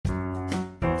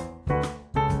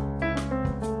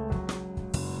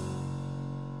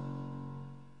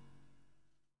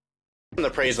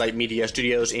From the PraiseLight Media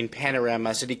Studios in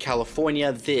Panorama City,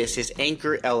 California, this is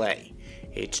Anchor LA.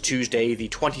 It's Tuesday, the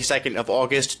 22nd of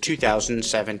August,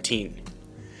 2017.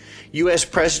 U.S.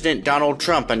 President Donald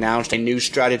Trump announced a new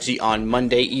strategy on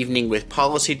Monday evening with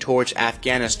policy towards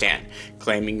Afghanistan,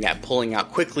 claiming that pulling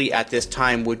out quickly at this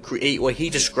time would create what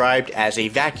he described as a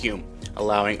vacuum,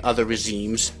 allowing other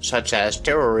regimes, such as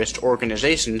terrorist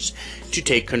organizations, to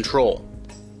take control.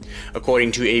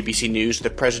 According to ABC News, the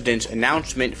president's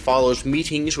announcement follows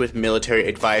meetings with military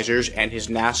advisors and his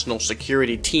national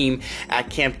security team at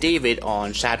Camp David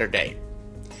on Saturday.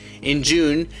 In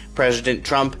June, President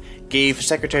Trump gave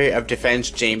Secretary of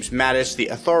Defense James Mattis the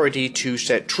authority to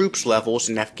set troops levels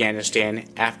in Afghanistan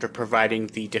after providing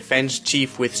the defense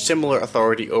chief with similar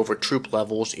authority over troop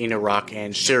levels in Iraq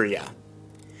and Syria.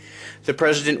 The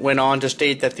president went on to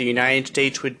state that the United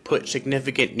States would put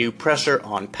significant new pressure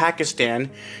on Pakistan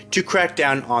to crack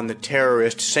down on the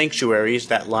terrorist sanctuaries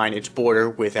that line its border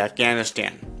with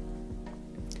Afghanistan.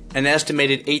 An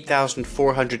estimated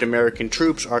 8,400 American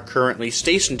troops are currently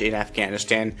stationed in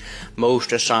Afghanistan,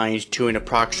 most assigned to an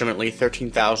approximately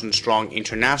 13,000-strong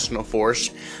international force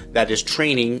that is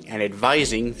training and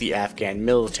advising the Afghan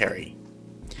military.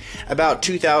 About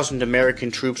 2,000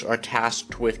 American troops are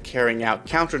tasked with carrying out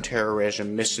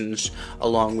counterterrorism missions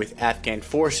along with Afghan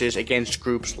forces against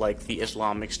groups like the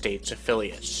Islamic State's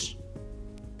affiliates.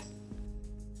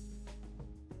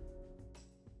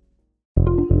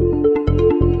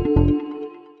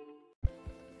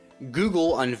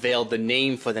 Google unveiled the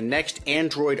name for the next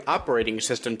Android operating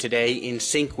system today in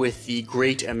sync with the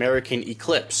Great American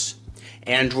Eclipse.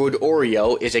 Android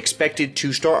Oreo is expected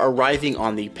to start arriving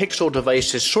on the Pixel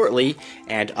devices shortly,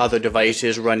 and other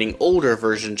devices running older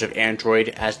versions of Android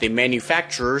as the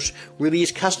manufacturers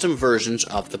release custom versions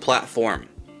of the platform.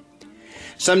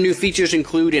 Some new features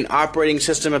include an operating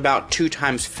system about 2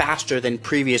 times faster than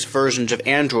previous versions of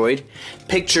Android,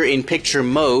 picture-in-picture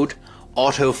mode,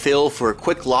 autofill for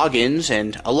quick logins,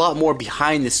 and a lot more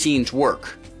behind-the-scenes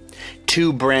work.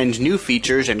 2 brand new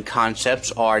features and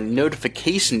concepts are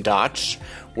notification dots,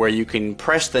 where you can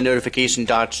press the notification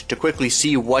dots to quickly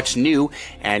see what's new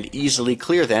and easily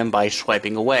clear them by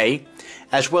swiping away,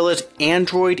 as well as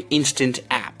Android Instant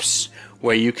Apps,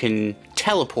 where you can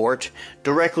teleport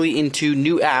directly into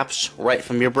new apps right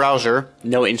from your browser,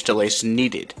 no installation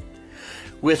needed.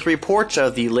 With reports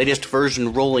of the latest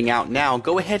version rolling out now,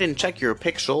 go ahead and check your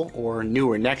Pixel or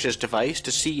newer Nexus device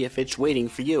to see if it's waiting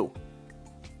for you.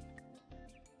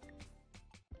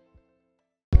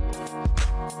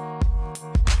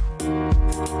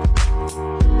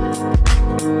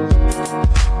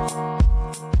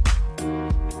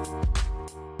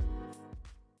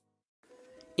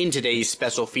 In today's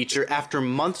special feature, after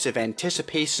months of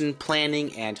anticipation,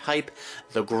 planning, and hype,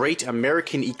 the Great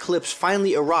American Eclipse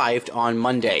finally arrived on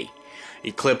Monday.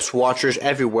 Eclipse watchers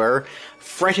everywhere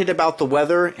fretted about the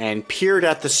weather and peered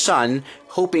at the sun,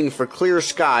 hoping for clear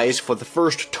skies for the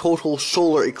first total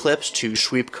solar eclipse to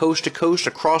sweep coast to coast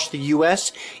across the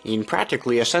U.S. in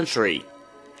practically a century.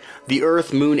 The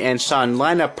Earth, Moon, and Sun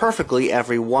line up perfectly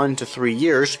every 1 to 3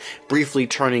 years, briefly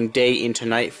turning day into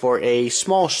night for a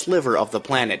small sliver of the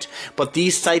planet, but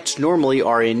these sites normally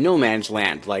are in no man's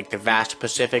land, like the vast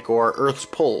Pacific or Earth's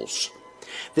poles.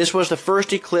 This was the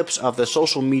first eclipse of the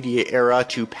social media era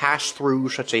to pass through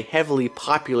such a heavily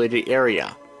populated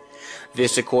area.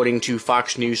 This according to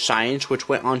Fox News Science, which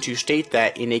went on to state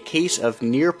that in a case of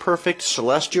near-perfect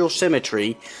celestial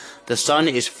symmetry, the Sun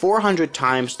is 400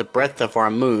 times the breadth of our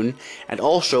Moon, and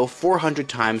also 400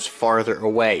 times farther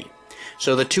away.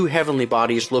 So the two heavenly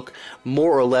bodies look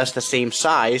more or less the same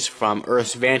size from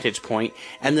Earth's vantage point,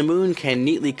 and the Moon can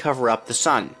neatly cover up the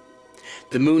Sun.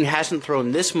 The Moon hasn't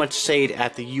thrown this much shade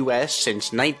at the US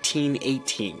since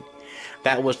 1918.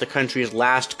 That was the country's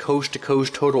last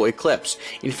coast-to-coast total eclipse.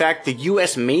 In fact, the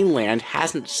U.S. mainland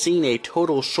hasn't seen a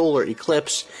total solar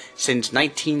eclipse since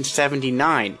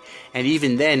 1979, and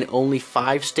even then, only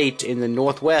 5 states in the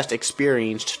Northwest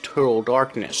experienced total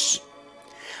darkness.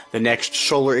 The next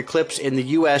solar eclipse in the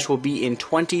U.S. will be in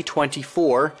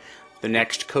 2024. The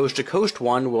next coast-to-coast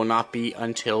one will not be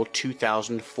until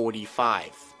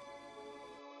 2045.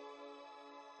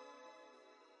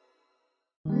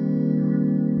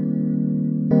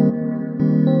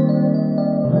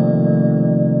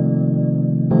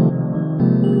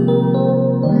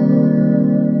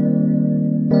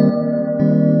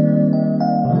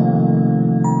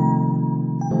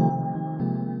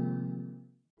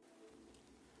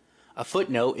 A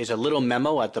footnote is a little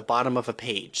memo at the bottom of a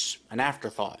page, an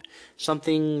afterthought,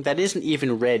 something that isn't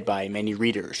even read by many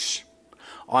readers.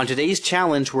 On today's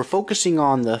challenge, we're focusing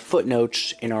on the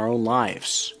footnotes in our own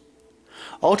lives.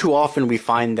 All too often we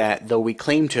find that though we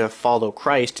claim to follow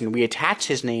Christ and we attach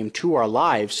his name to our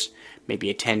lives, maybe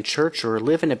attend church or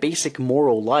live in a basic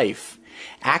moral life,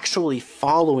 actually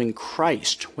following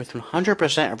Christ with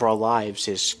 100% of our lives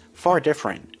is far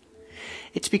different.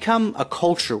 It's become a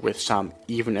culture with some,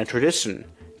 even a tradition,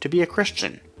 to be a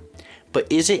Christian.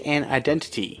 But is it an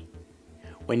identity?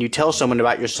 When you tell someone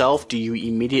about yourself, do you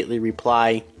immediately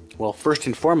reply, well, first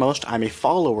and foremost, I'm a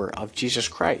follower of Jesus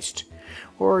Christ?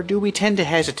 Or do we tend to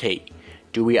hesitate?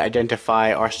 Do we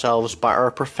identify ourselves by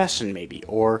our profession maybe,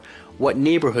 or what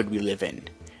neighborhood we live in?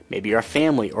 Maybe our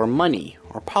family, or money,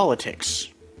 or politics?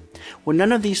 Well,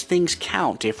 none of these things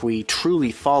count if we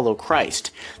truly follow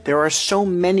Christ. There are so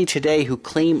many today who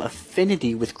claim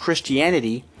affinity with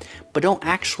Christianity, but don't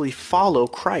actually follow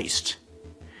Christ.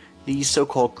 These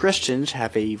so-called Christians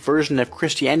have a version of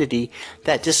Christianity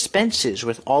that dispenses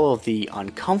with all of the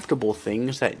uncomfortable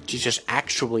things that Jesus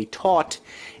actually taught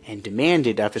and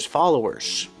demanded of his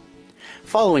followers.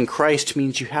 Following Christ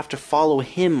means you have to follow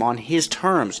him on his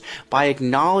terms, by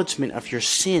acknowledgement of your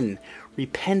sin,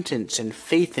 repentance, and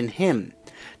faith in him,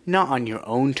 not on your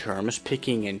own terms,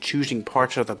 picking and choosing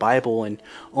parts of the Bible and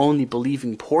only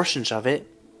believing portions of it.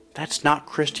 That's not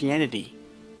Christianity.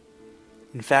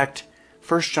 In fact,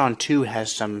 1 John 2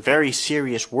 has some very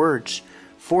serious words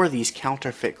for these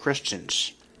counterfeit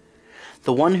Christians.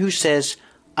 The one who says,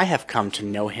 I have come to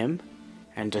know him,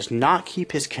 and does not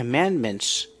keep his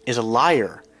commandments is a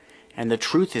liar, and the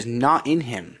truth is not in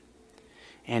him.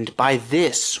 And by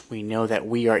this we know that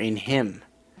we are in him.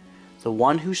 The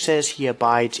one who says he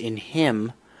abides in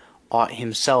him ought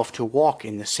himself to walk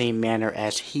in the same manner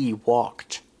as he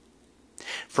walked.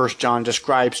 1 John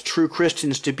describes true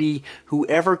Christians to be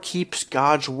whoever keeps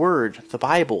God's word, the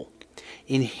Bible.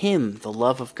 In him the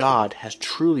love of God has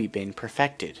truly been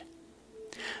perfected.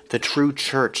 The true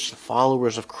church, the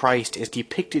followers of Christ, is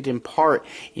depicted in part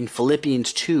in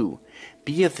Philippians 2.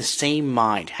 Be of the same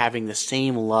mind, having the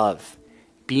same love,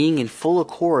 being in full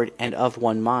accord and of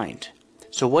one mind.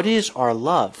 So what is our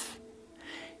love?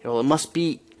 Well, it must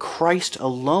be Christ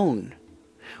alone.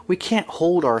 We can't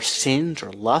hold our sins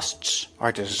or lusts,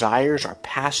 our desires, our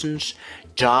passions,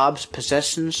 jobs,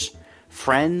 possessions,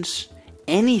 friends,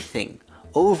 anything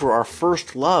over our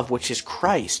first love, which is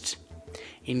Christ.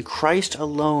 In Christ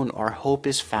alone our hope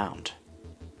is found.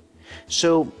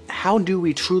 So how do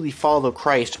we truly follow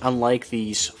Christ, unlike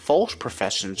these false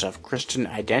professions of Christian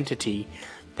identity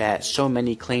that so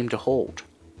many claim to hold?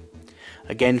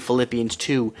 Again, Philippians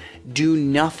 2, do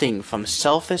nothing from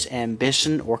selfish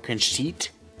ambition or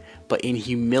conceit, but in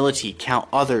humility count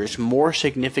others more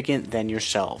significant than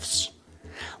yourselves.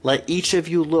 Let each of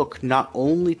you look not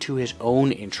only to his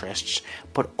own interests,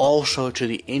 but also to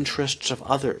the interests of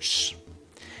others.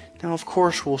 Now, of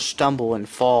course, we'll stumble and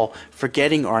fall,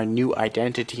 forgetting our new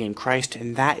identity in Christ,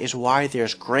 and that is why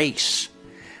there's grace.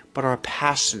 But our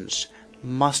passions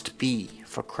must be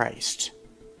for Christ.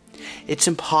 It's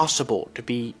impossible to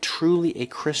be truly a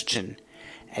Christian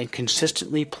and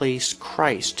consistently place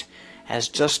Christ as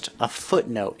just a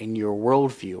footnote in your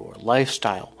worldview or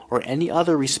lifestyle or any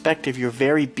other respect of your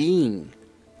very being.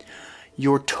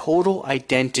 Your total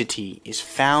identity is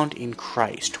found in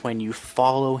Christ when you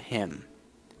follow him.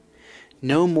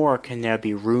 No more can there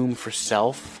be room for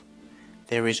self.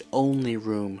 There is only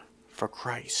room for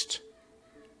Christ.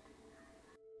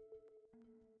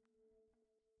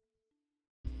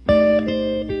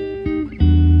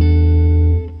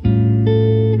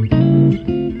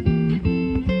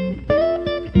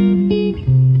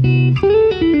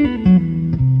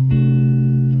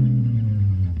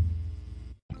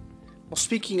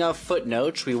 Speaking of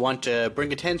footnotes, we want to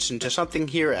bring attention to something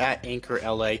here at Anchor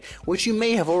LA, which you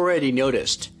may have already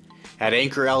noticed. At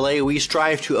Anchor LA, we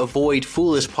strive to avoid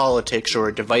foolish politics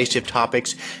or divisive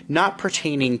topics not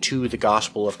pertaining to the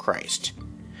gospel of Christ.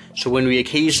 So when we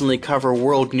occasionally cover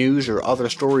world news or other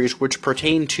stories which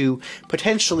pertain to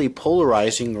potentially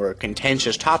polarizing or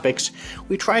contentious topics,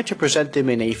 we try to present them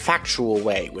in a factual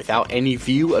way without any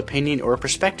view, opinion, or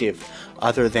perspective,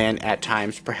 other than, at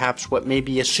times, perhaps what may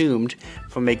be assumed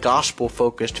from a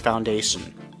gospel-focused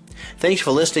foundation. Thanks for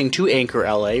listening to Anchor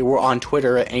LA. We're on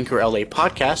Twitter at Anchor LA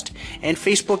Podcast and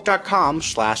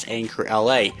Facebook.com/Anchor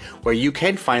LA, where you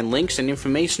can find links and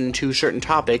information to certain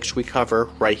topics we cover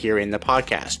right here in the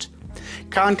podcast.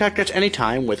 Contact us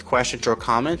anytime with questions or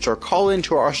comments, or call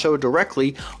into our show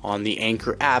directly on the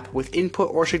Anchor app with input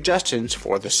or suggestions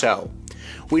for the show.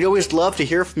 We'd always love to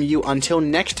hear from you. Until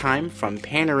next time, from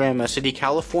Panorama City,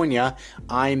 California,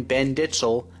 I'm Ben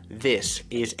Ditzel. This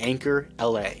is Anchor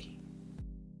LA.